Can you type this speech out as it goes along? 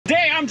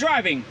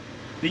driving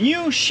the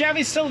new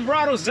Chevy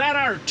Silverado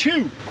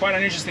ZR2. Quite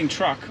an interesting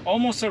truck.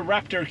 Almost a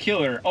Raptor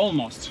killer.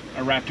 Almost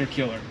a Raptor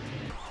killer.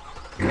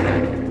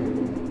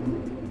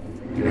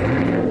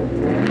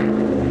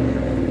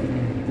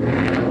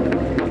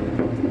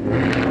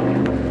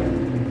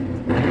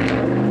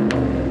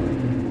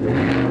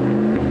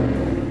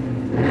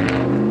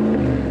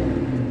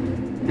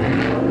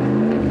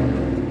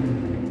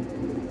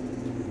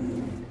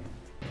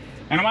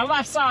 And on my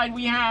left side,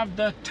 we have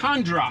the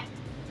Tundra.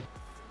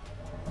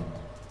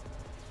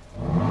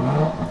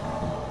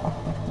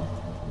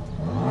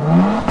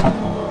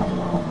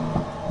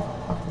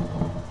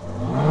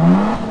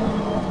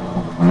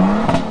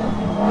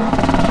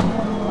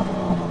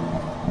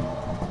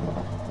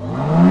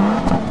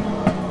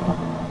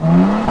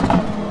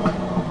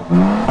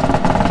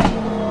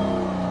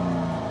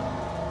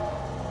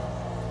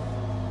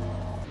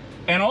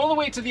 And all the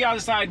way to the other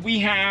side,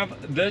 we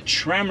have the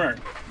Tremor.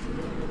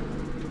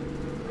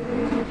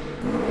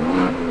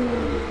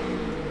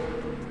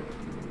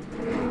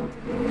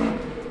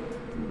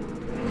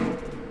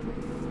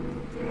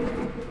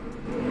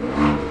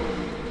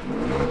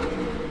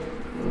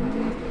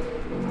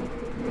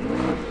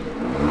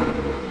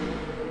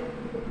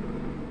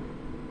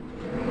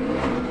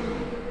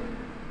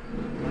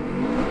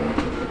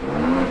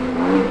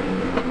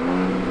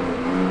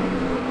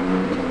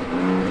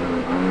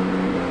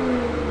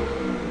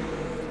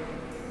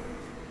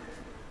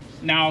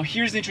 Now,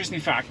 here's the interesting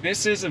fact.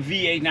 This is a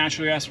V8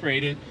 naturally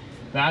aspirated.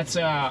 That's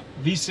a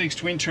V6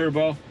 twin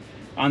turbo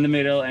on the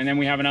middle, and then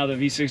we have another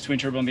V6 twin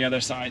turbo on the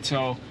other side.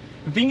 So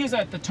the thing is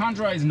that the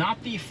Tundra is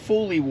not the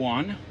fully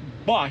one,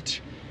 but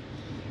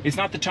it's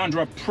not the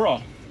Tundra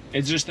Pro.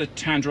 It's just the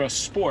Tundra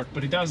Sport,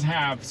 but it does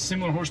have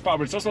similar horsepower.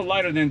 But it's also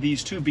lighter than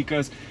these two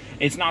because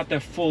it's not the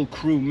full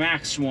Crew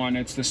Max one.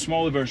 It's the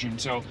smaller version.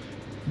 So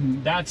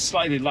that's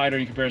slightly lighter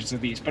in comparison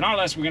to these. But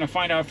nonetheless, we're gonna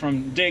find out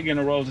from Dig and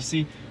a roll to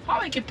see how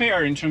they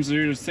compare in terms of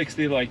 0 to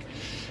 60, like,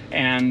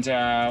 and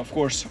of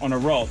course on a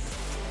roll.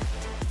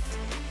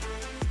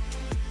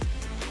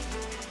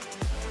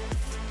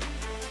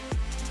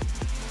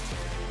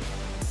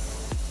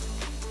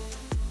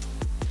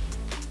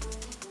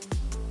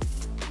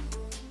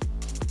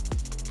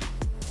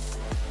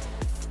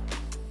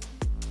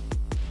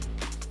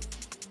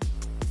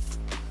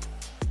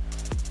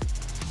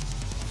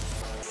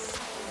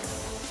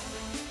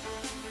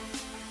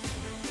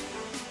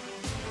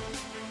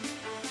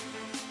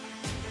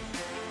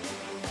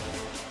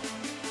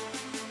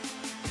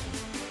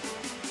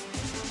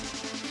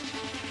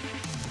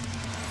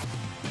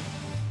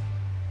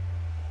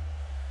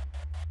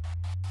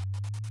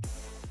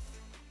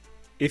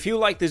 If you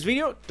like this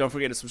video, don't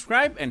forget to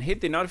subscribe and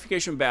hit the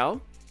notification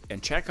bell,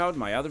 and check out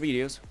my other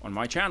videos on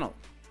my channel.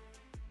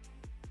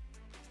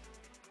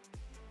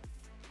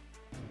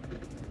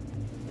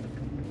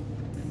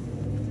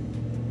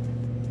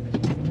 Oh,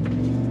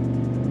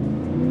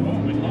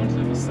 we launched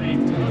at the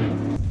same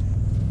time.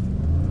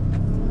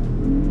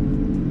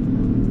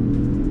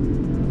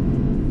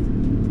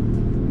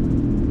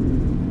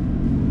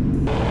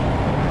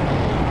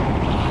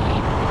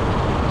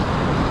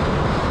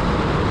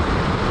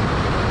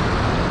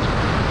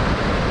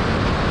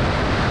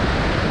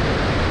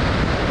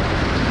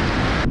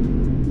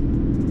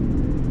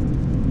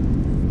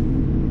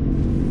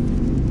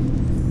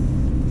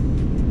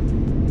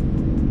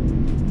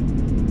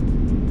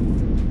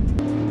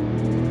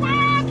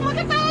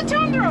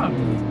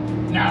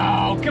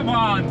 No, come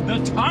on, the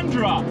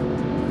Tundra.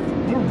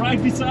 We're right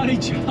beside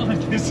each other.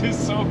 This is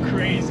so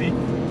crazy.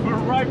 We're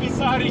right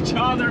beside each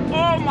other.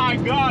 Oh my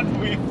God,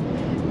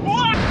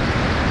 what?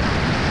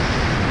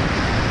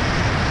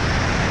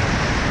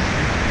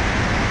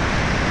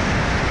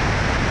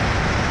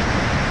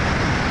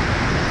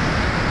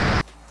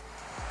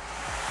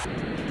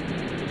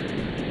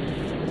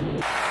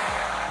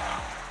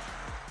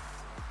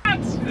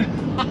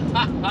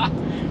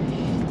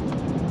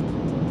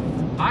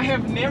 I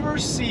have never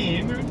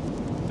seen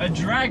a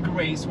drag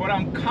race where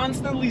I'm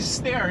constantly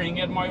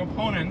staring at my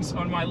opponents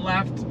on my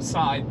left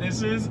side.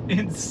 This is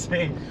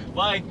insane.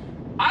 Like,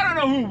 I don't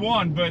know who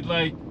won, but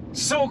like,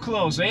 so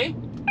close, eh?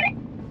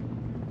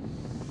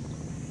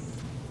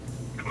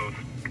 Close.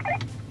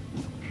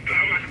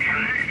 That was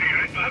crazy.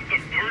 I thought the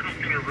bird was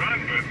gonna run,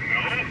 but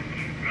no,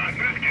 not in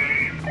this case.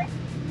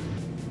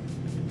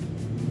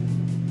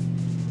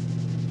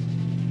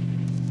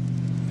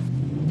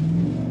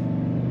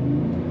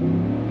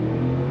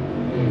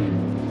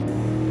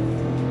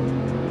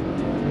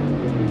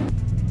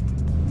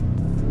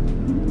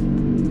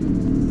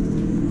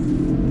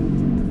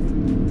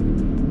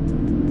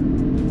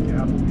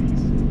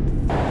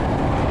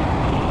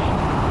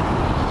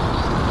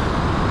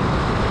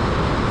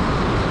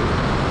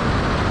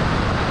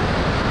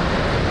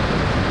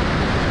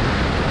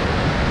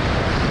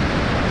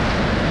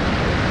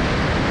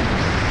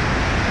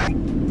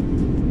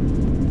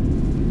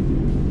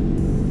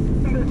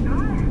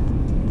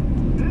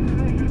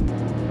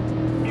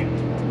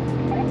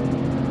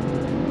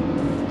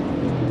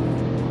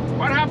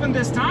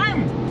 This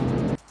time.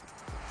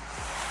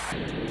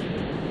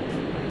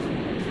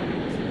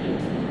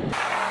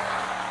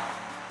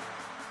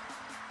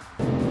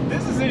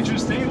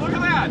 See, look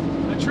at that.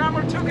 The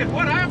Tremor took it.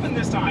 What happened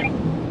this time?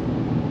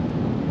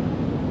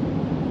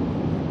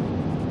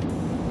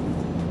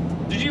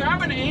 Did you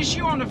have an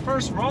issue on the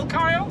first roll,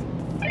 Kyle?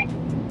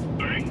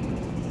 Sorry?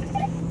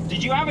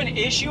 Did you have an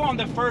issue on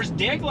the first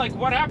dig? Like,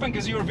 what happened?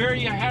 Because you were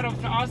very ahead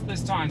of us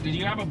this time. Did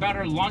you have a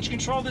better launch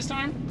control this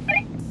time?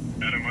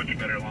 Had a much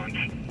better launch.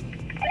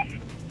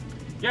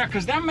 Yeah,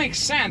 because that makes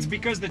sense,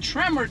 because the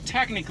Tremor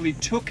technically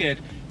took it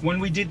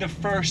when we did the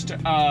first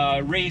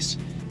race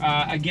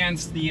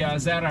against the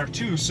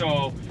ZR2.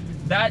 So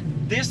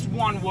this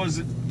one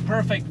was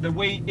perfect the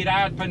way it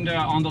happened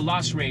on the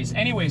last race.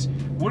 Anyways,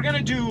 we're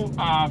gonna do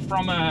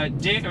from a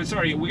dig,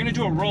 we're gonna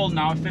do a roll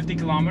now, 50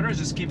 kilometers.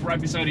 Just keep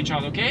right beside each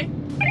other, okay?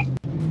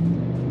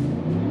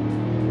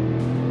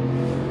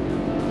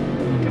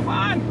 Come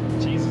on!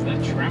 Jesus,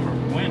 that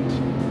Tremor went.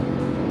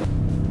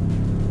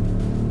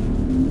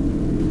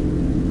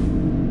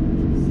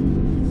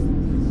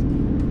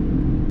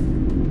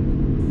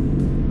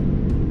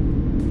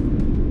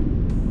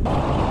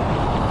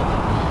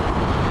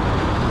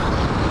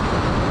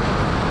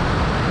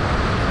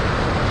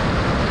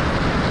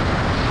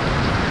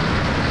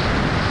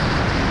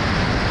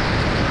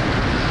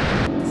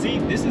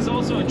 This is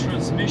also a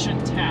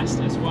transmission test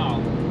as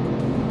well.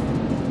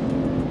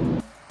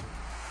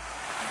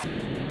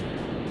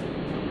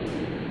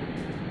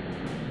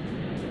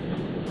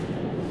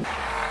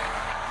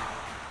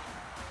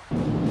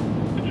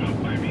 Good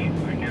job by me,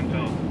 I can't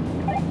tell.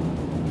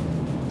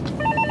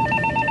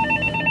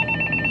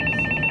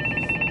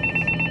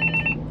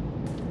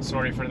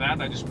 Sorry for that,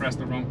 I just pressed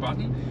the wrong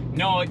button.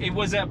 No, it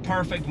was a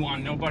perfect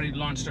one. Nobody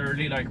launched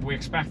early. Like, we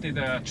expected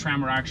the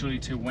Tremor actually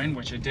to win,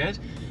 which it did.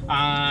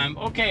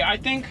 Okay, I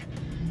think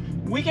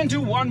we can do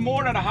one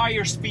more at a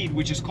higher speed,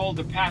 which is called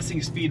the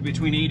passing speed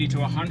between 80 to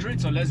 100.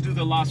 So let's do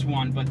the last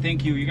one. But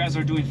thank you. You guys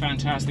are doing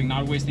fantastic,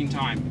 not wasting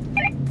time.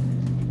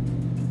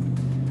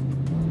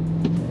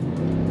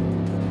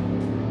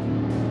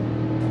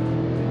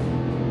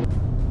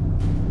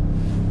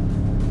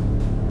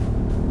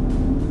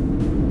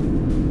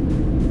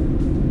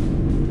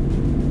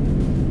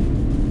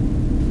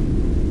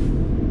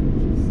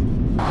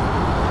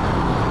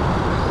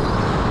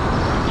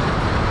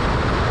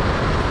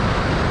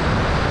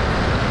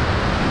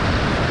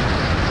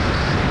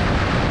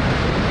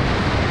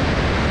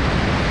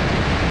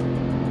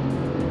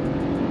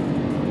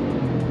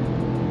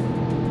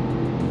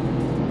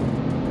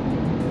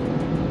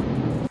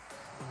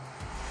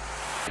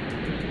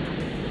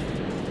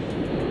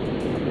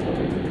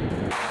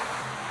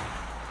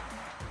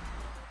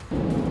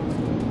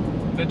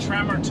 The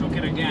Tremor took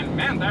it again.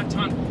 Man, that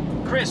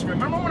Chris,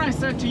 remember when I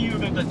said to you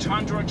that the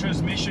Tundra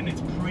transmission is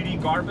pretty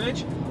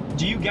garbage?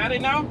 Do you get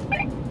it now?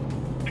 I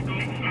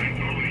totally get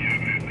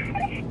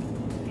it.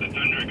 The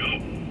Tundra go.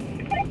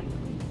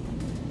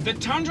 The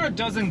Tundra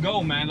doesn't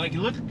go, man. Like,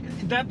 look,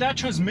 that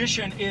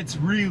transmission, it's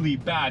really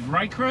bad,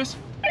 right, Chris?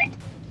 It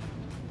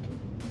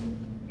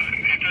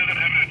doesn't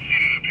have that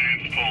seat of the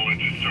pants pull, it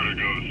just sort of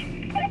goes.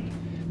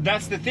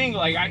 That's the thing,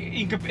 like,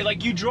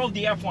 like you drove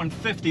the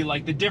F150,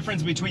 like the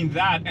difference between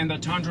that and the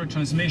Tundra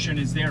transmission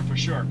is there for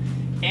sure.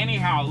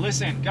 Anyhow,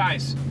 listen,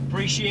 guys,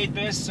 appreciate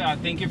this.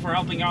 Thank you for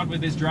helping out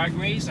with this drag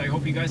race. I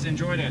hope you guys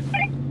enjoyed it.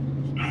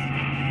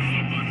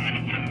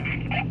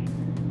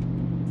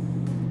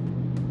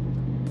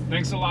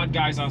 Thanks a lot,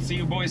 guys. I'll see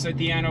you boys at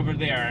the end over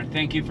there.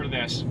 Thank you for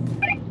this.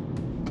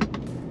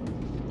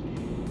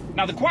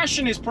 Now, the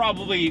question is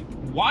probably,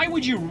 why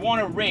would you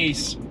want to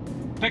race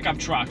pickup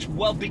trucks?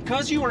 Well,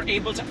 because you are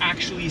able to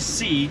actually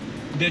see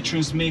the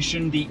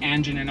transmission, the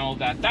engine, and all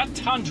that. That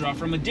Tundra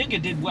from a dig,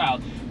 it did well,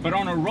 but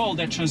on a roll,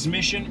 that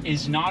transmission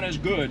is not as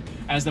good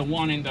as the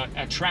one in the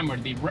Tremor.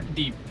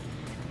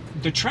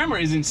 The Tremor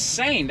is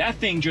insane. That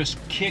thing just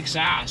kicks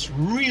ass,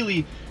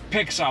 really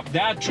picks up.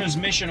 That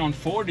transmission on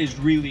Ford is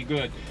really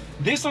good.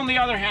 This, on the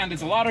other hand,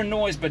 it's a lot of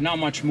noise, but not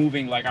much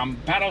moving. Like, I'm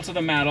pedal to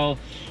the metal,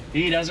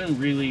 he doesn't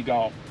really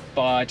go.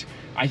 But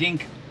I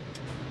think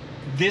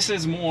this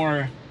is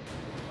more,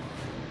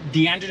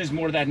 the engine is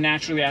more that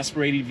naturally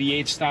aspirated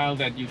V8 style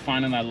that you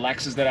find on that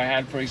Lexus that I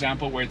had, for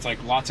example, where it's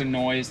like lots of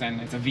noise and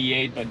it's a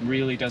V8 but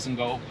really doesn't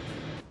go.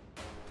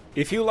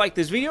 If you like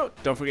this video,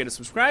 don't forget to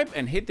subscribe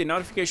and hit the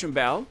notification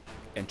bell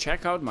and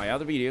check out my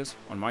other videos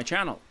on my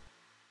channel.